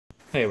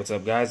Hey, what's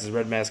up, guys? This is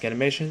Red Mask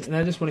Animation, and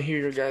I just want to hear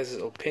your guys'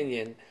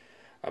 opinion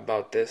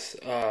about this.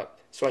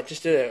 So I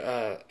just did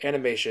a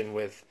animation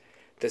with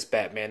this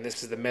Batman.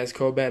 This is the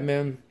Mattel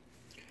Batman,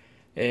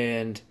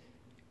 and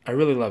I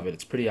really love it.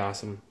 It's pretty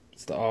awesome.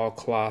 It's the all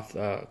cloth,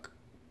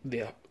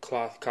 the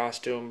cloth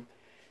costume,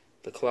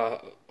 the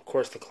cloth, of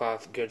course, the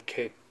cloth goods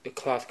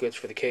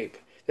for the cape.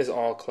 This is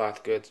all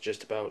cloth goods,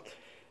 just about.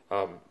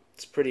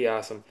 It's pretty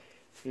awesome.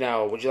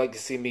 Now, would you like to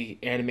see me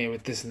animate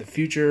with this in the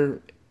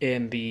future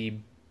in the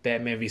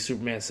Batman v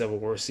Superman Civil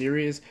War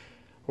series,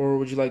 or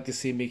would you like to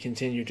see me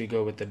continue to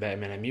go with the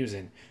Batman I'm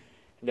using?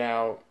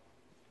 Now,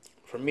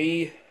 for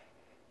me,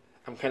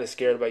 I'm kind of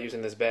scared about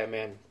using this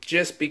Batman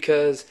just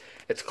because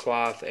it's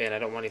cloth and I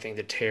don't want anything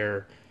to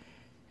tear,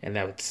 and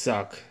that would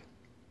suck.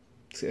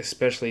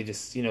 Especially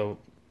just,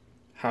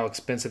 how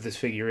expensive this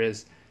figure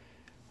is.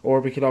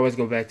 Or we could always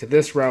go back to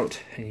this route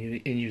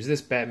and use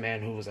this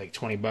Batman who was like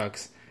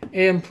 $20.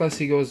 And plus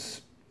he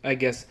goes, I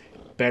guess,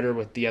 better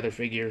with the other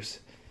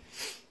figures.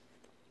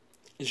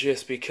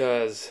 Just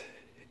because,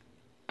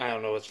 I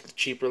don't know, it's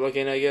cheaper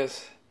looking, I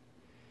guess.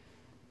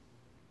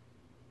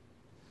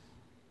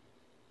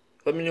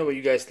 Let me know what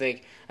you guys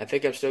think. I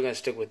think I'm still going to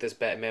stick with this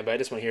Batman, but I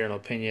just want to hear an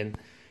opinion.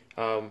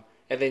 And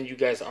then you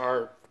guys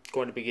are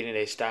going to be getting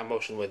a stop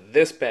motion with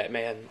this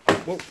Batman.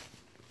 Whoa,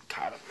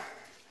 caught him.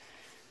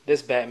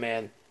 This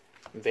Batman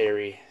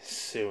very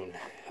soon.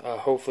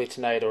 Hopefully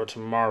tonight or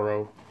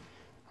tomorrow,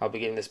 I'll be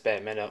getting this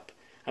Batman up.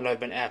 I know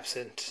I've been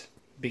absent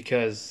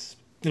because,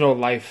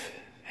 life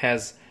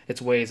has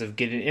its ways of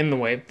getting in the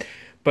way,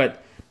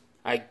 but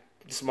I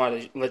just want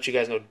to let you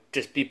guys know,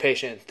 just be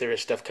patient. There is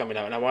stuff coming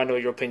out, and I want to know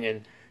your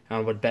opinion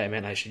on what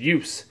Batman I should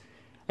use.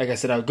 Like I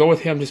said, I'll go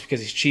with him just because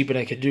he's cheap and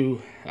I could do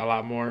a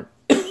lot more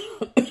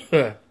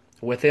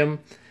with him.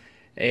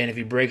 And if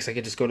he breaks, I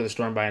could just go to the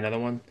store and buy another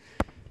one.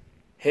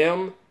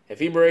 Him, if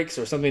he breaks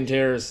or something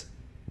tears,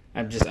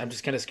 I'm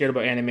just kind of scared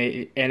about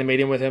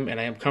animating with him, and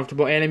I am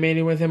comfortable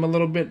animating with him a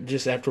little bit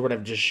just after what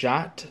I've just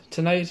shot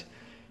tonight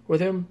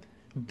with him.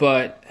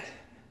 But I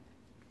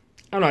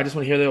don't know. I just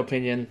want to hear their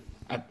opinion.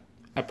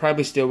 I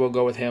probably still will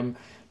go with him,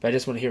 but I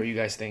just want to hear what you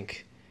guys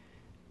think.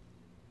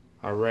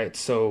 All right,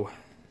 so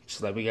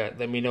just let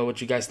me know what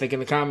you guys think in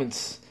the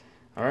comments.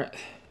 All right,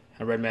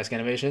 I'm Red Mask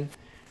Animation,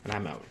 and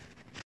I'm out.